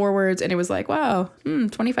we went forwards, and it was like, wow,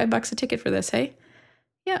 $25 a ticket for this, hey?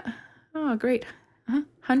 Yeah. Oh, great.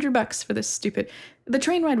 $100 for this stupid. The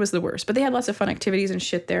train ride was the worst, but they had lots of fun activities and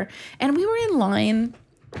shit there. And we were in line.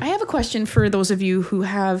 I have a question for those of you who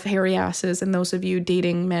have hairy asses and those of you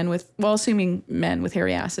dating men with, well, assuming men with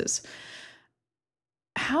hairy asses.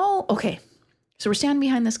 Okay. So we're standing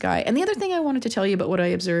behind this guy. And the other thing I wanted to tell you about what I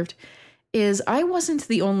observed is I wasn't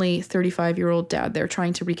the only 35-year-old dad there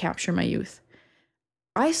trying to recapture my youth.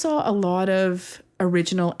 I saw a lot of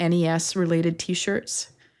original NES related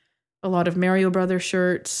t-shirts, a lot of Mario Brothers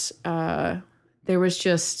shirts. There was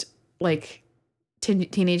just like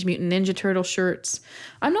Teenage Mutant Ninja Turtle shirts.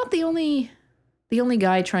 I'm not the only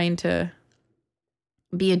guy trying to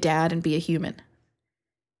be a dad and be a human.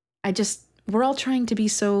 We're all trying to be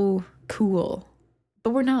so cool, but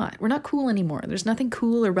we're not. We're not cool anymore. There's nothing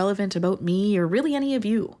cool or relevant about me or really any of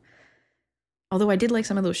you. Although I did like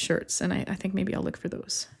some of those shirts, and I think maybe I'll look for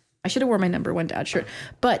those. I should have worn my number one dad shirt.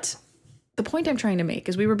 But the point I'm trying to make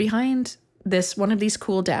is we were behind one of these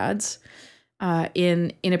cool dads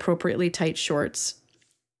in inappropriately tight shorts.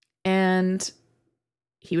 And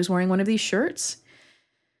he was wearing one of these shirts.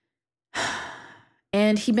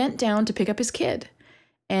 And he bent down to pick up his kid.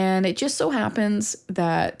 And it just so happens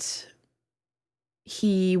that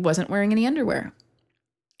he wasn't wearing any underwear.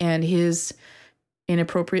 And his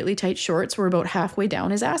inappropriately tight shorts were about halfway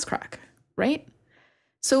down his ass crack, right?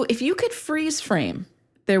 So if you could freeze frame,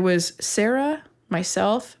 there was Sarah,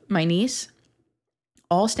 myself, my niece,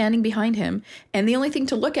 all standing behind him. And the only thing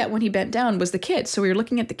to look at when he bent down was the kid. So we were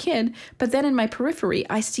looking at the kid. But then in my periphery,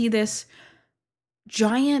 I see this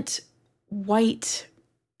giant, white,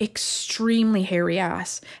 extremely hairy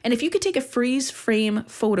ass. And if you could take a freeze frame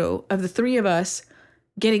photo of the three of us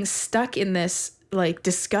getting stuck in this like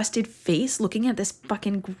disgusted face looking at this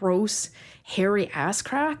fucking gross hairy ass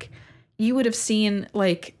crack, you would have seen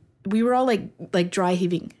like we were all like dry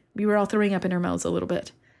heaving. We were all throwing up in our mouths a little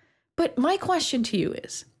bit. But my question to you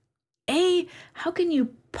is, A, how can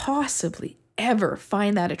you possibly ever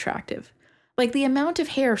find that attractive? Like the amount of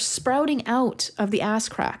hair sprouting out of the ass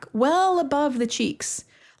crack, well above the cheeks.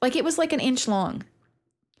 Like it was like an inch long.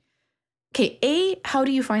 Okay, A, how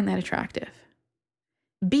do you find that attractive?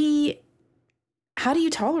 B, how do you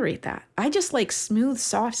tolerate that? I just like smooth,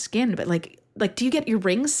 soft skin, but like do you get your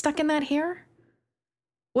rings stuck in that hair?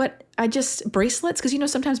 What? Bracelets? Because you know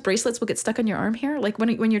sometimes bracelets will get stuck on your arm hair. Like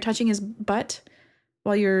when you're touching his butt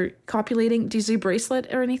while you're copulating, does your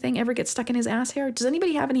bracelet or anything ever get stuck in his ass hair? Does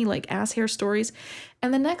anybody have any like ass hair stories?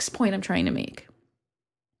 And the next point I'm trying to make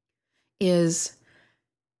is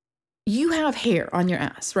you have hair on your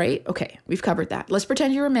ass, right? Okay, we've covered that. Let's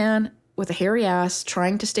pretend you're a man with a hairy ass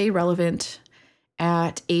trying to stay relevant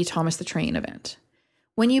at a Thomas the Train event.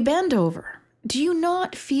 When you bend over, do you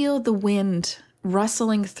not feel the wind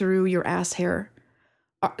rustling through your ass hair?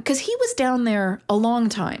 Because he was down there a long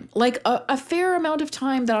time, like a fair amount of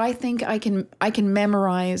time that I think I can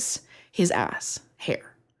memorize his ass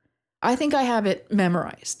hair. I think I have it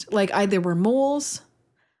memorized. Like there were moles.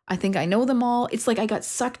 I think I know them all. It's like I got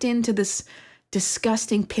sucked into this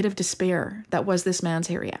disgusting pit of despair that was this man's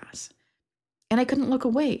hairy ass. And I couldn't look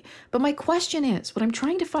away. But my question is, what I'm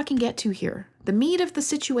trying to fucking get to here, the meat of the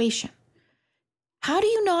situation, how do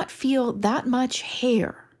you not feel that much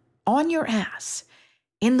hair on your ass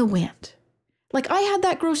in the wind? Like I had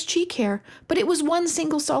that gross cheek hair, but it was one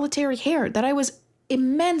single solitary hair that I was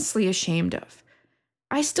immensely ashamed of.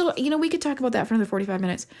 I still, we could talk about that for another 45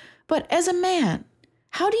 minutes. But as a man,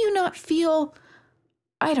 how do you not feel,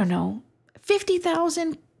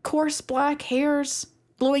 50,000 coarse black hairs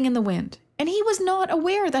blowing in the wind? And he was not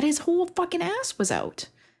aware that his whole fucking ass was out.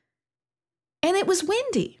 And it was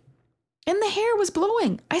windy. And the hair was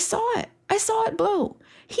blowing. I saw it. I saw it blow.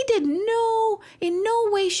 He did in no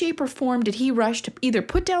way, shape, or form did he rush to either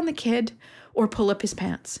put down the kid or pull up his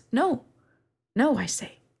pants. No, I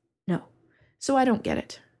say. No. So I don't get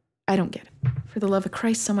it. I don't get it. For the love of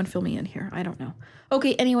Christ, someone fill me in here. I don't know.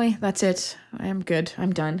 Okay, anyway, that's it. I am good.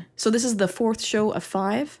 I'm done. So this is the 4th show of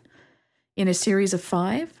 5 in a series of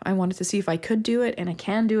 5. I wanted to see if I could do it, and I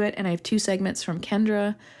can do it. And I have 2 segments from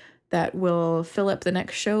Kendra that will fill up the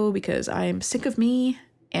next show because I'm sick of me.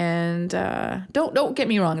 And don't get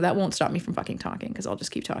me wrong, that won't stop me from fucking talking because I'll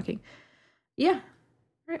just keep talking. Yeah.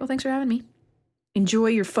 All right, well, thanks for having me. Enjoy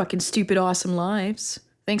your fucking stupid, awesome lives.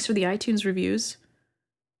 Thanks for the iTunes reviews.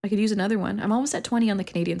 I could use another one. I'm almost at 20 on the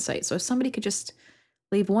Canadian site, so if somebody could just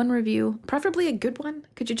leave one review, preferably a good one.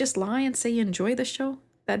 Could you just lie and say you enjoy the show?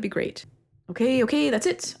 That'd be great. Okay, that's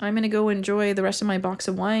it. I'm going to go enjoy the rest of my box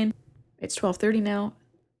of wine. It's 12:30 now.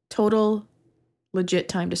 Total legit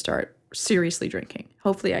time to start seriously drinking.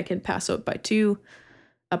 Hopefully I can pass out by 2,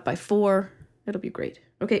 up by 4. It'll be great.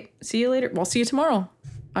 Okay, see you later. Well, I'll see you tomorrow.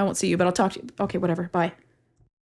 I won't see you, but I'll talk to you. Okay, whatever. Bye.